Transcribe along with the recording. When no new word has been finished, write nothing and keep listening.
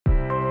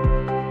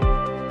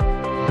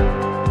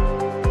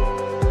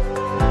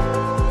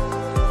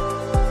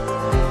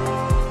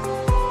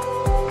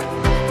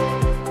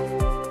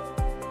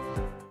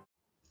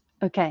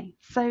Okay,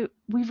 so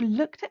we've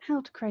looked at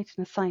how to create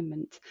an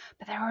assignment,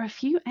 but there are a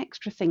few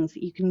extra things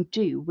that you can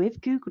do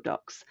with Google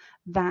Docs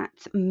that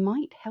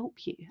might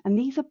help you. And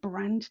these are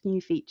brand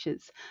new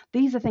features.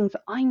 These are things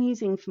that I'm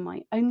using for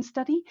my own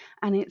study,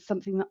 and it's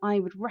something that I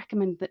would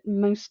recommend that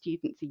most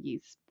students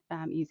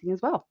are using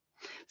as well.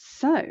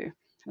 So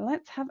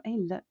let's have a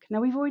look.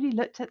 Now, we've already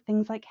looked at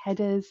things like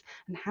headers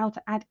and how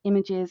to add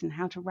images and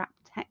how to wrap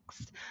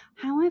text.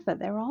 However,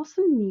 there are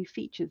some new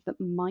features that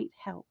might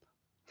help.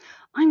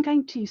 I'm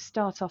going to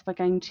start off by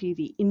going to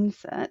the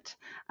insert,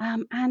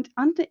 and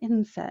under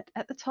insert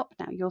at the top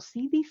now you'll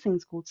see these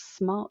things called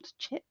smart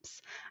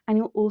chips, and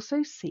you'll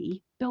also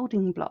see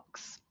building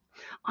blocks.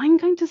 I'm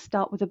going to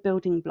start with a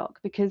building block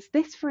because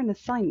this for an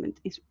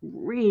assignment is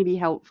really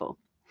helpful.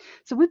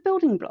 So with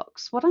building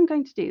blocks, what I'm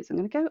going to do is I'm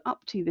going to go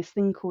up to this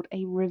thing called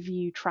a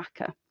review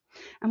tracker.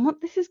 And what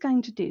this is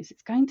going to do is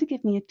it's going to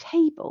give me a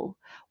table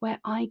where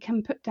I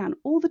can put down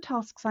all the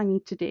tasks I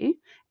need to do,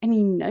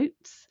 any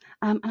notes,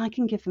 and I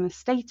can give them a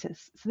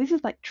status. So this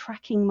is like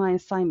tracking my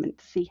assignment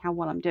to see how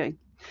well I'm doing.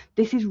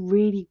 This is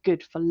really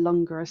good for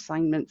longer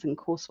assignments and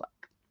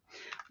coursework.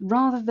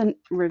 Rather than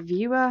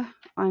reviewer,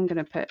 I'm going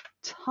to put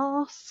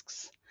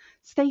tasks.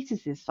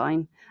 Status is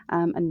fine,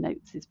 and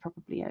notes is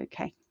probably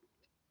okay.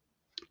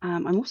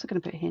 I'm also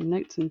going to put here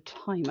notes and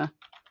timer.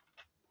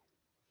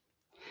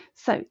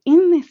 So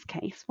in this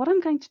case, what I'm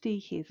going to do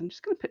here is I'm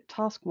just going to put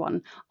task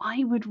 1.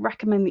 I would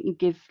recommend that you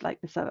give like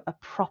this a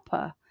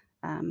proper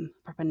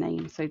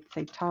name. So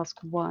say task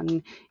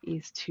 1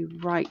 is to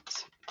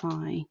write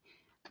my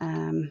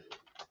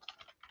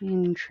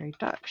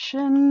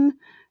introduction.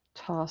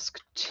 Task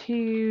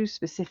 2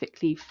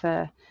 specifically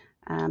for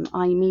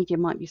iMedia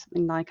might be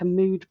something like a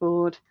mood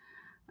board.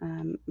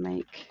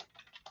 Make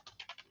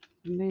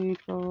mood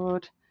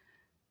board.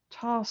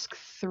 Task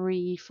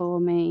 3 for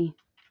me.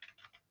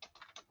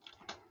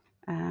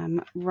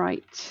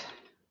 Write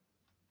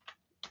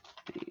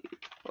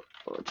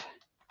board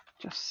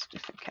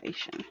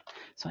justification.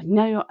 So I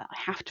know I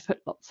have to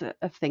put lots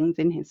of things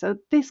in here. So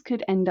this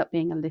could end up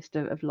being a list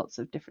of lots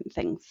of different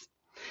things.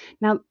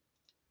 Now,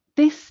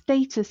 this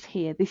status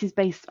here, this is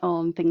based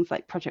on things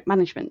like project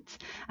management,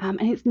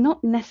 and it's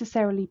not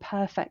necessarily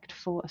perfect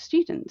for a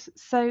student.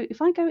 So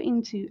if I go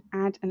into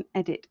add and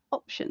edit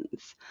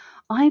options,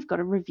 I've got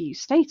a review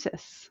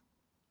status.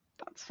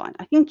 That's fine.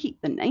 I can keep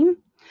the name.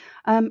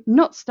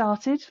 Not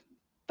started.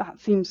 That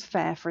seems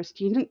fair for a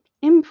student.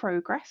 In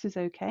progress is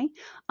okay.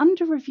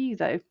 Under review,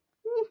 though,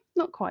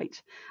 not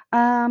quite.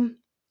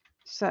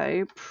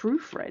 So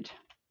proofread,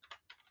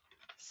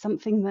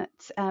 something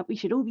that we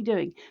should all be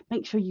doing.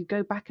 Make sure you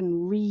go back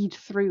and read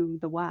through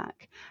the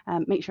work.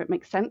 Make sure it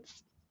makes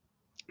sense.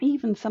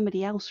 Even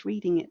somebody else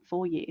reading it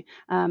for you,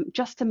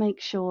 just to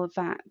make sure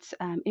that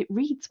it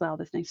reads well.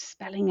 There's no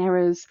spelling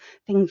errors,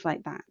 things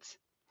like that.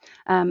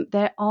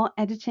 There are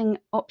editing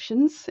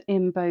options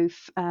in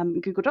both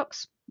Google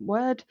Docs,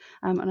 Word,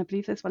 and I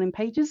believe there's one in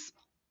Pages,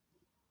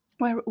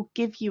 where it will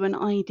give you an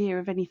idea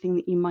of anything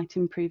that you might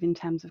improve in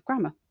terms of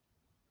grammar.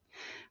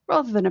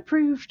 Rather than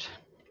approved,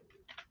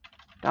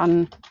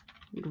 done,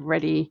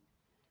 ready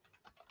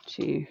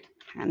to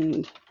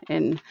hand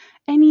in.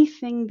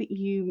 Anything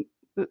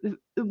that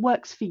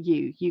works for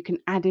you, you can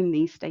add in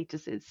these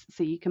statuses,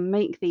 so you can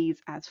make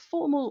these as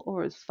formal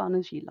or as fun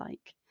as you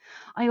like.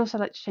 I also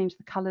like to change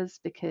the colours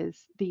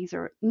because these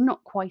are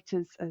not quite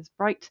as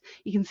bright.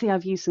 You can see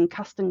I've used some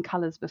custom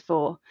colours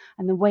before,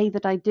 and the way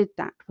that I did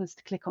that was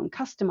to click on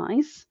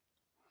customize.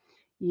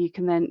 You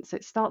can then, so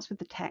it starts with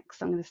the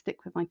text. I'm going to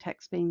stick with my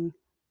text being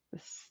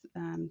this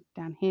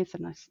down here, so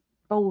nice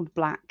bold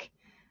black,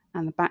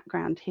 and the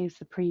background, here's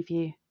the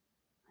preview.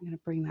 I'm going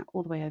to bring that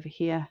all the way over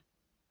here.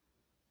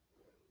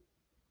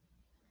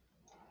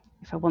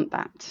 If I want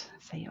that,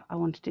 say I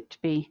wanted it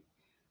to be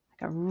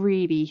like a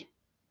really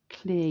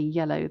clear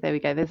yellow, there we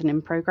go, there's an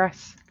in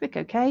progress. Click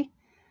OK, and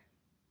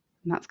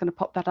that's going to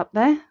pop that up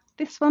there.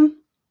 This one,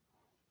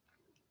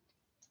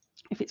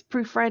 if it's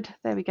proofread,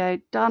 there we go,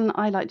 done.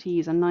 I like to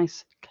use a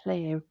nice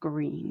clear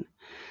green.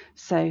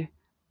 So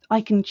I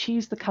can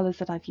choose the colours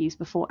that I've used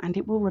before, and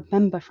it will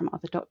remember from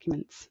other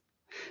documents.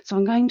 So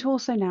I'm going to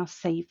also now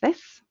save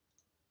this,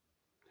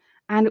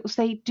 and it will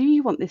say, do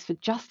you want this for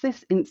just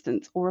this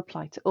instance or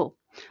apply to all?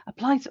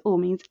 Apply to all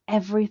means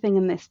everything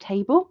in this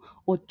table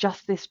or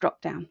just this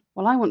drop down.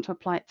 Well, I want to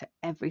apply it to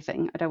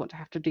everything. I don't want to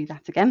have to do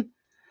that again.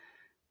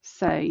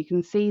 So you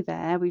can see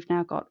there, we've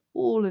now got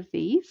all of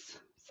these.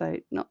 So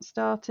not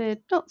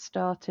started, not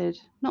started,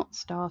 not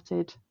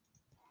started.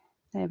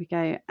 There we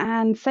go.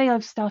 And say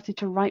I've started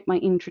to write my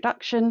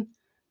introduction.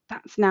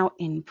 That's now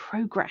in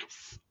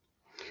progress.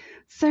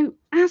 So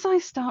as I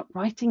start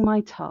writing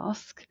my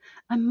task,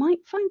 I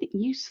might find it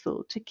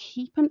useful to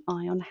keep an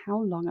eye on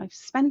how long I've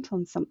spent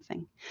on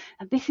something.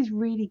 And this is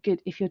really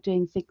good if you're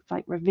doing things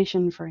like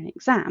revision for an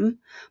exam,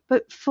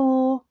 but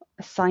for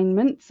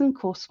assignments and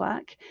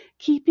coursework,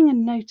 keeping a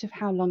note of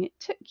how long it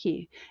took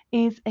you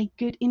is a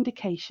good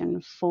indication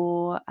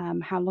for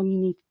how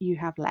long you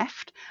have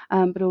left,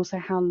 but also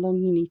how long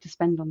you need to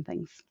spend on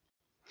things.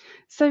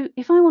 So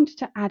if I wanted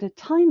to add a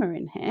timer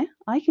in here,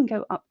 I can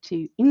go up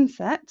to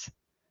Insert,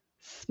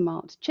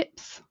 Smart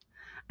Chips,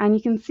 and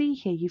you can see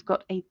here you've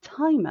got a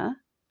timer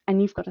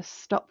and you've got a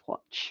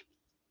stopwatch.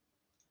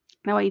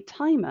 Now, a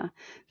timer,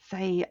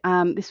 say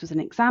this was an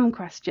exam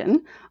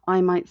question,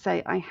 I might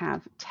say I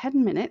have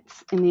 10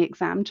 minutes in the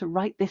exam to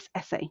write this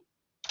essay.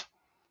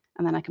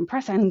 And then I can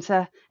press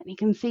enter, and you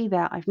can see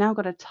there I've now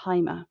got a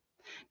timer.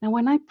 Now,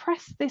 when I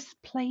press this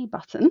play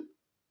button,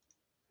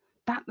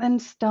 that then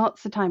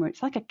starts the timer.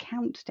 It's like a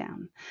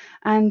countdown.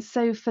 And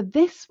so for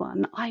this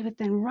one, I would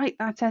then write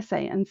that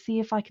essay and see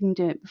if I can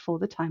do it before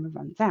the timer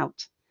runs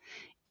out.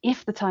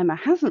 If the timer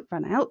hasn't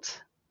run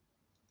out,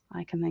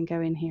 I can then go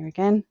in here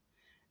again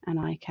and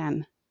I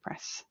can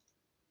press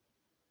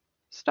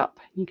stop.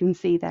 You can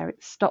see there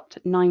it's stopped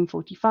at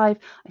 9:45.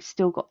 I've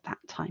still got that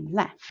time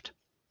left.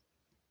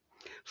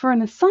 For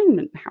an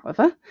assignment,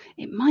 however,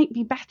 it might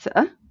be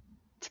better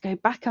to go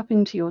back up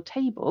into your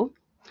table.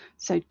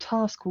 So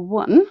task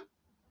 1, if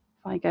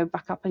I go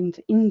back up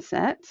into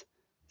Insert,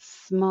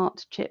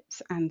 Smart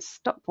Chips and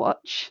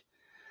Stopwatch,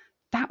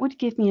 that would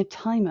give me a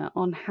timer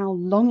on how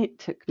long it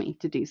took me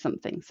to do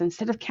something. So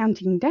instead of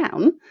counting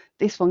down,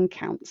 this one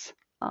counts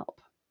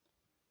up.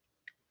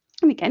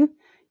 And again,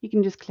 you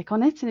can just click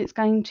on it and it's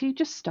going to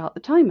just start the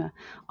timer.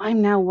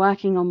 I'm now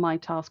working on my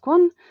task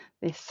 1.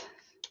 This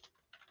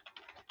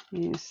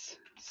is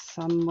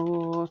some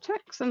more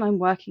text and I'm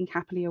working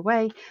happily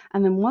away.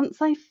 And then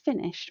once I've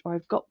finished or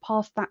I've got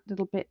past that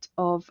little bit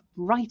of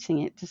writing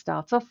it to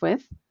start off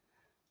with,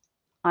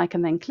 I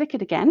can then click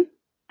it again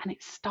and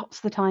it stops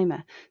the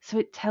timer. So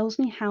it tells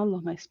me how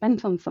long I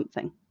spent on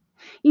something.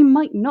 You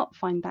might not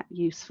find that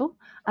useful,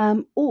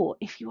 or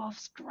if you are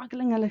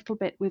struggling a little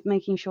bit with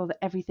making sure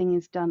that everything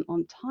is done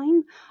on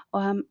time,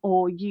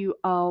 or you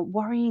are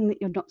worrying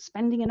that you're not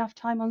spending enough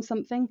time on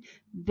something,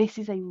 this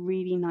is a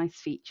really nice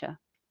feature.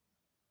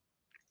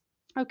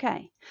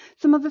 Okay,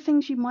 some other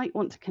things you might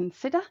want to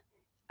consider.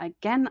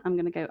 Again, I'm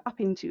going to go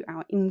up into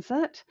our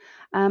insert,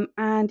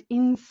 and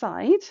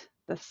inside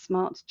the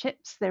smart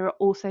chips, there are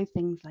also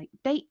things like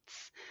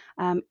dates,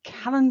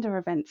 calendar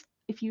events.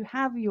 If you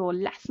have your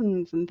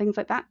lessons and things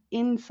like that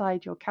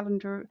inside your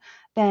calendar,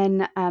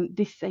 then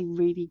this is a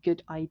really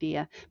good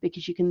idea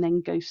because you can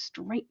then go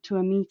straight to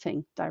a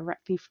meeting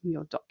directly from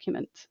your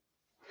document.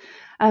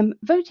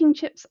 Voting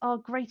chips are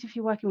great if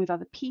you're working with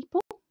other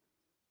people.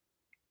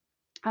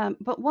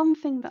 But one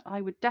thing that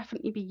I would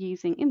definitely be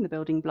using in the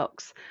building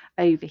blocks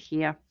over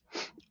here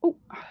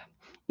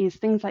is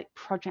things like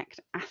project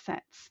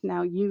assets.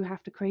 Now you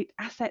have to create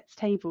assets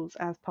tables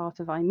as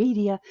part of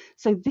iMedia.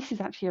 So this is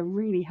actually a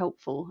really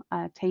helpful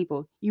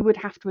table. You would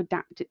have to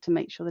adapt it to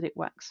make sure that it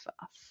works for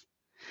us.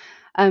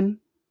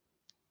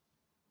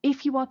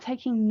 If you are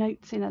taking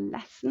notes in a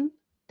lesson,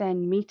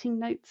 then meeting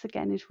notes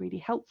again is really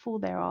helpful.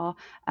 There are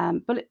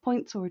bullet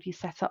points already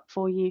set up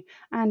for you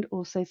and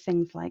also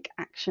things like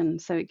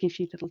actions. So it gives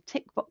you little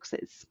tick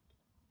boxes.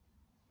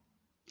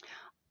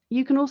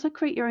 You can also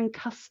create your own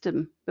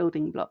custom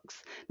building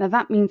blocks. Now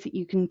that means that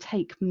you can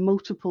take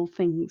multiple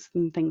things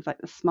and things like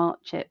the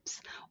smart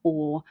chips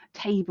or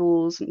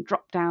tables and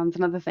drop downs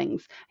and other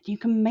things. You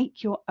can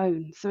make your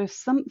own. So if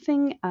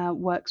something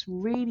works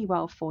really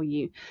well for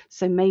you,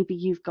 so maybe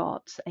you've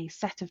got a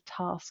set of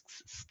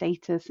tasks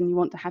status and you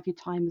want to have your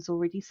timers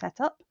already set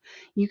up,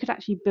 you could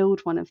actually build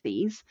one of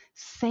these,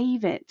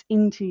 save it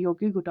into your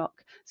Google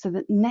Doc so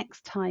that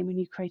next time when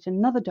you create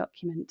another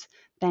document,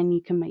 then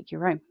you can make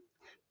your own.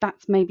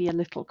 That's maybe a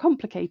little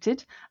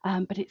complicated,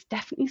 but it's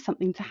definitely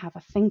something to have a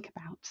think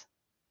about.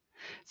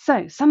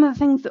 So some of the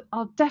things that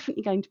are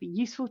definitely going to be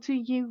useful to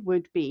you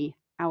would be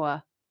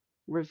our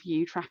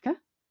review tracker,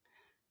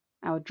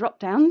 our drop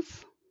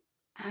downs,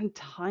 and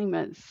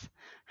timers.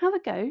 Have a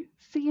go,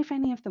 see if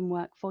any of them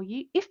work for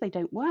you. If they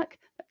don't work,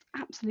 that's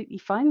absolutely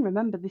fine.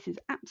 Remember, this is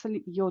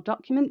absolutely your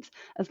document.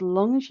 As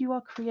long as you are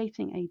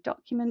creating a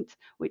document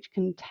which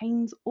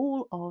contains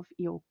all of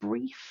your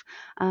brief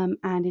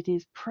and it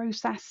is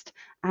processed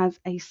as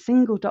a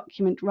single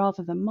document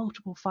rather than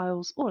multiple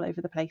files all over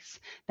the place,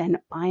 then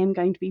I am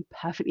going to be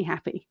perfectly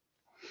happy.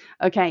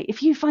 Okay,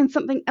 if you find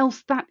something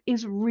else that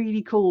is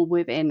really cool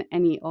within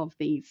any of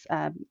these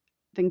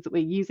things that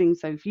we're using,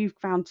 so if you've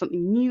found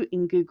something new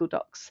in Google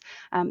Docs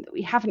that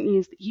we haven't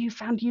used that you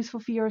found useful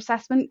for your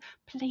assessment,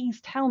 please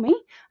tell me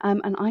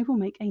and I will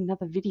make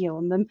another video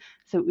on them.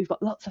 So we've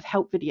got lots of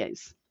help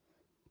videos.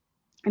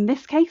 In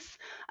this case,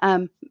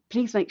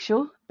 please make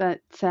sure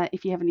that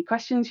if you have any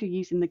questions, you're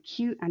using the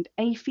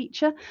Q&A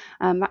feature.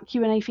 That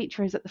Q&A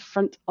feature is at the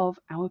front of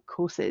our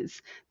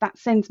courses. That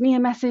sends me a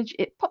message,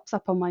 it pops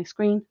up on my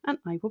screen, and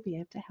I will be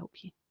able to help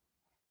you.